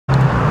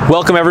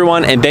Welcome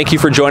everyone, and thank you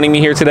for joining me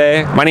here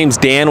today. My name's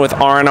Dan with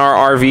RnR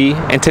RV,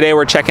 and today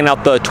we're checking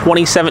out the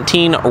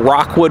 2017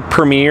 Rockwood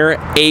Premier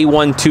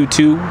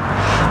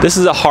A122. This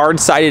is a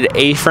hard-sided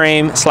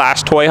A-frame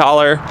slash toy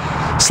hauler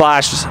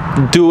slash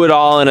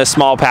do-it-all in a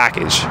small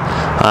package.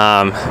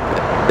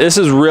 This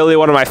is really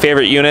one of my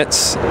favorite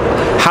units.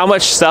 How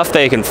much stuff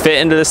they can fit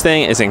into this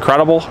thing is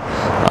incredible.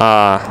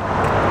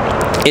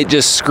 It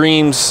just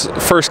screams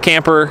first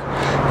camper.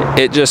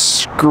 It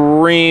just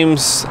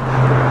screams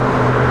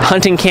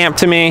hunting camp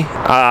to me. You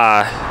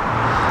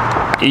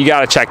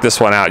gotta check this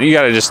one out. You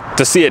gotta just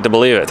to see it to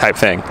believe it type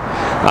thing.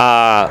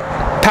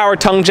 Power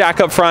tongue jack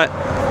up front.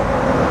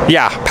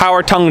 Yeah,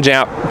 power tongue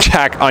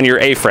jack on your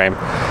A-frame.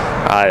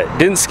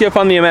 Didn't skip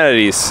on the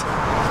amenities.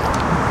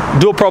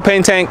 Dual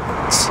propane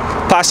tanks,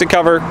 plastic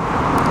cover,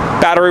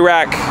 battery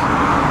rack,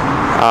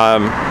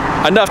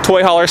 enough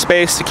toy hauler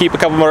space to keep a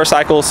couple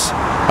motorcycles,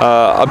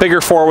 a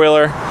bigger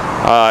four-wheeler,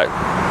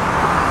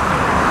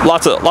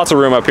 lots of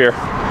room up here.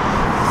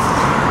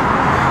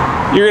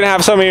 You're gonna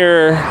have some of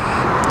your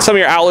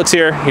outlets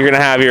here. You're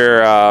gonna have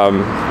your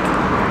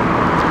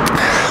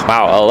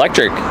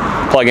electric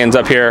plugins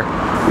up here,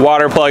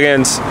 water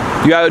plugins.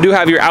 You do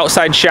have your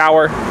outside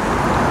shower.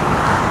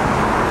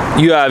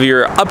 You have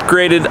your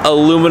upgraded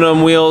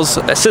aluminum wheels,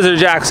 scissor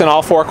jacks in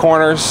all four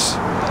corners,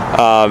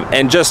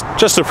 and just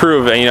to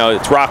prove, you know,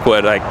 it's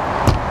Rockwood. Like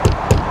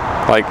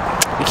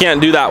you can't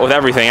do that with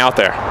everything out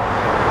there.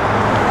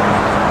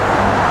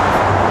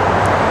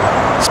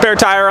 Spare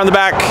tire on the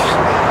back.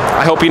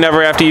 I hope you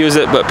never have to use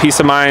it, but peace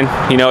of mind,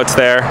 you know it's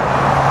there. Big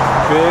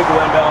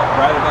wind belt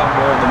right above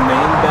where the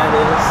main bed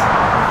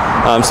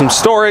is. Some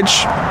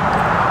storage.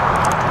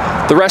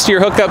 The rest of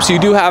your hookups, you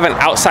do have an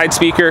outside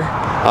speaker.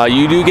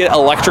 You do get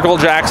electrical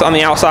jacks on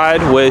the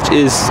outside, which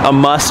is a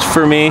must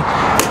for me.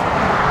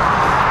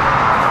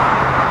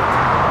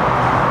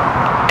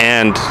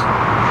 And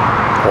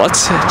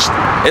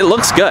it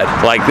looks good.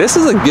 Like, this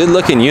is a good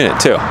looking unit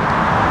too.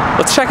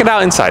 Let's check it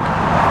out inside.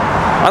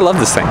 I love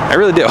this thing, I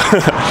really do.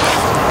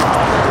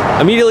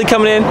 Immediately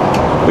coming in,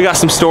 we got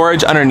some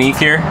storage underneath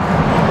here.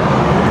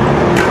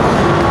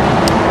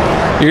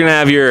 You're gonna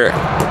have your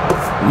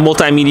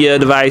multimedia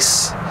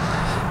device.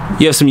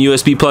 You have some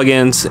USB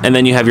plugins, and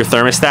then you have your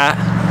thermostat.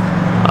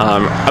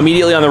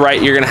 Immediately on the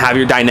right, you're gonna have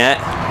your dinette.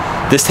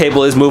 This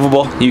table is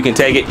movable. You can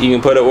take it, you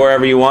can put it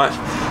wherever you want.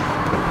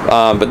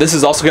 But this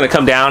is also gonna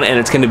come down, and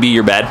it's gonna be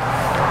your bed.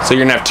 So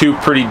you're gonna have two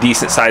pretty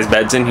decent sized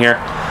beds in here.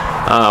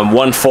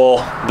 One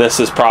full. This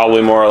is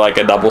probably more like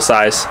a double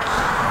size.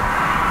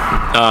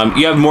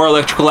 You have more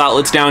electrical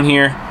outlets down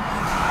here,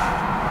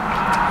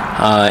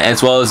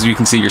 as well as you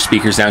can see your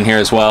speakers down here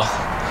as well.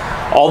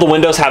 All the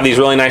windows have these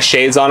really nice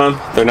shades on them.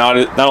 They're not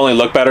only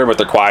look better, but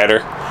they're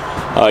quieter.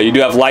 You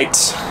do have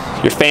lights,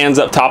 your fans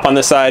up top on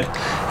this side,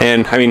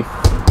 and I mean,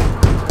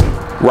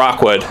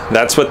 Rockwood,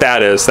 that's what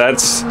that is.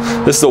 This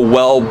is a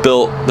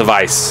well-built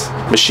device,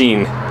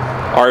 machine,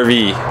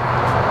 RV,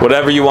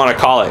 whatever you want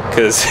to call it,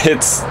 because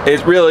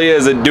it really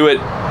is a do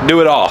it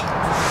all.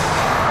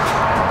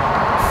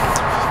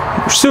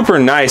 Super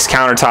nice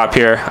countertop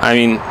here. I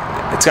mean,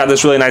 it's got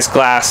this really nice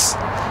glass,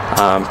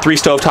 3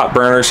 stovetop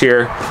burners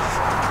here.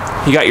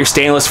 You got your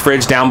stainless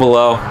fridge down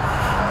below.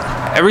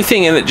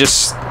 Everything in it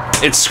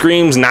it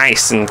screams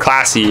nice and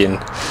classy, and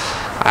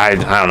I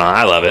don't know,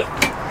 I love it.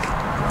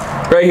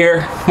 Right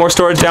here, more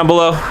storage down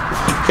below.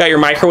 You got your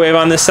microwave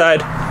on this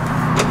side.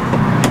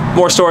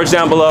 More storage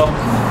down below.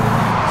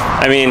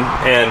 I mean,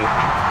 and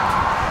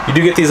you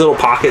do get these little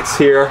pockets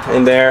here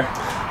and there,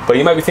 but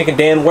you might be thinking,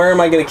 Dan, where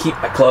am I gonna keep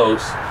my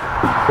clothes?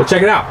 Well,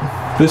 check it out.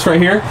 This right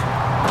here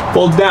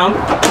folds down,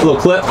 a little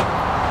clip.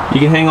 You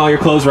can hang all your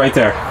clothes right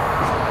there.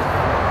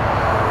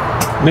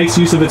 Makes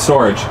use of its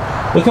storage.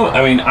 Look how,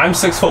 I mean, I'm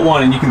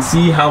 6'1", and you can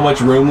see how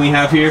much room we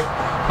have here.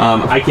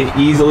 I can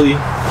easily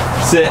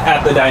sit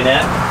at the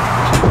dinette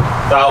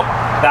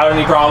without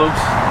any problems.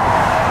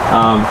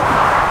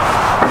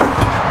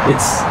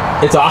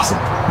 It's awesome.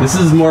 This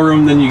is more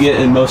room than you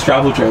get in most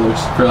travel trailers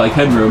for like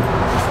headroom.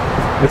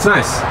 It's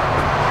nice.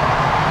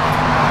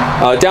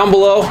 Down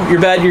below your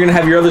bed, you're gonna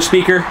have your other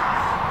speaker.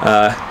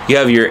 You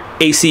have your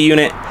AC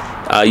unit.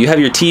 You have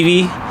your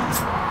TV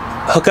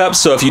hookup.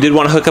 So if you did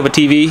want to hook up a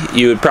TV,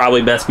 you would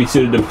probably best be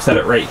suited to set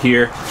it right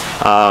here.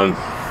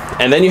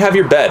 And then you have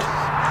your bed.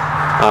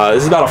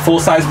 This is about a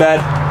full-size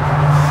bed.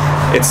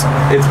 It's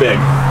big.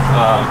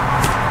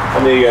 I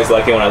know you guys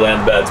like it when I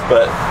land the beds,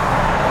 but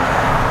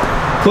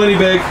plenty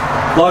big,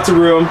 lots of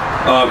room.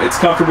 It's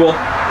comfortable.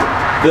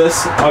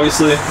 This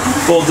obviously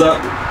folds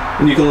up,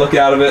 and you can look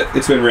out of it.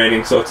 It's been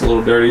raining, so it's a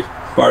little dirty.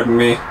 Pardon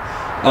me.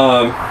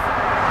 I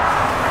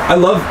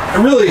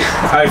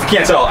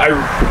can't tell, I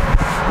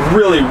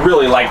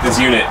really like this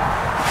unit.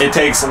 It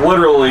takes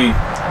literally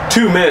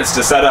 2 minutes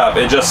to set up.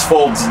 It just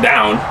folds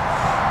down.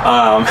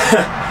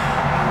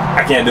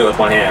 I can't do it with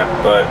one hand,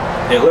 but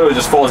it literally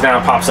just folds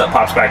down, pops up,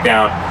 pops back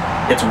down.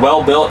 It's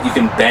well built. You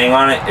can bang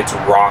on it. It's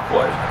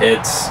Rockwood.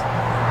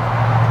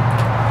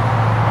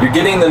 You're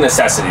getting the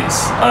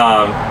necessities.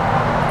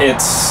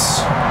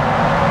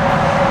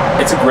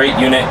 It's a great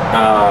unit.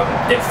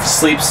 It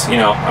sleeps, you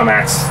know, a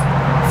max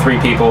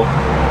 3 people,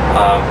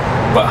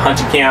 but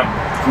hunting camp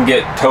can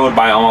get towed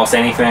by almost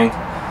anything,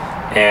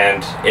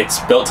 and it's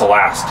built to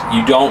last.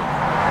 You don't,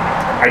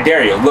 I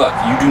dare you, look,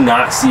 you do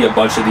not see a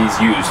bunch of these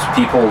used.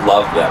 People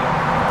love them.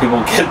 People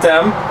get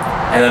them,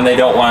 and then they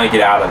don't want to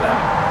get out of them.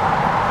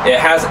 It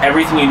has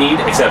everything you need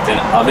except an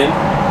oven,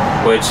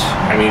 which,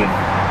 I mean,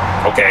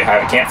 okay, I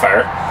have a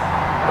campfire,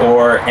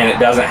 and it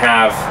doesn't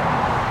have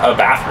a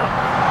bathroom.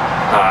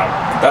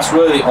 That's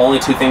really the only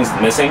 2 things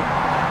missing.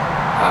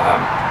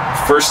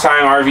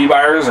 First-time RV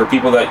buyers, or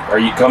people that are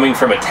coming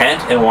from a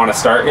tent and want to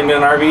start in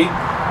an RV,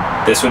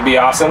 this would be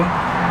awesome.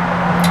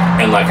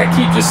 And like I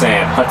keep just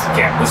saying, hunting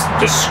camp. This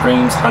just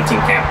screams hunting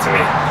camp to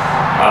me.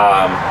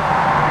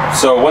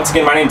 So once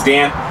again, my name's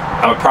Dan.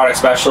 I'm a product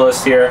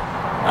specialist here.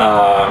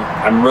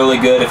 I'm really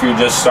good if you're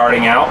just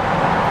starting out.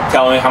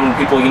 Tell me how many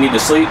people you need to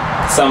sleep,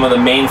 some of the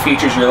main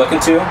features you're looking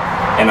to,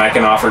 and I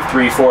can offer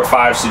 3, 4,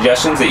 5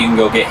 suggestions that you can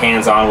go get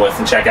hands-on with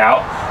and check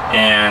out,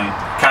 and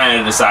kind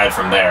of decide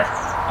from there.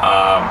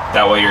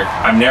 That way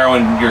I'm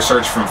narrowing your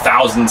search from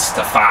thousands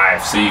to 5,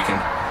 so you can,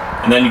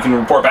 and then you can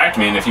report back to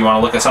me, and if you want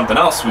to look at something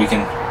else, we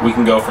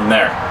can go from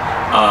there.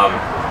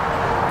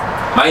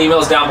 My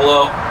email is down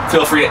below.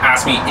 Feel free to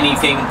ask me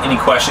anything, any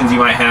questions you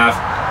might have.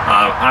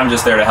 I'm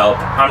just there to help.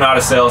 I'm not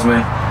a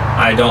salesman.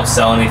 I don't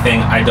sell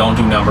anything. I don't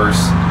do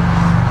numbers.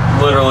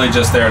 Literally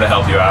just there to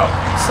help you out.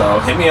 So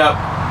hit me up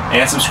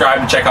and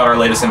subscribe to check out our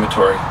latest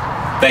inventory.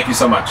 Thank you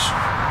so much.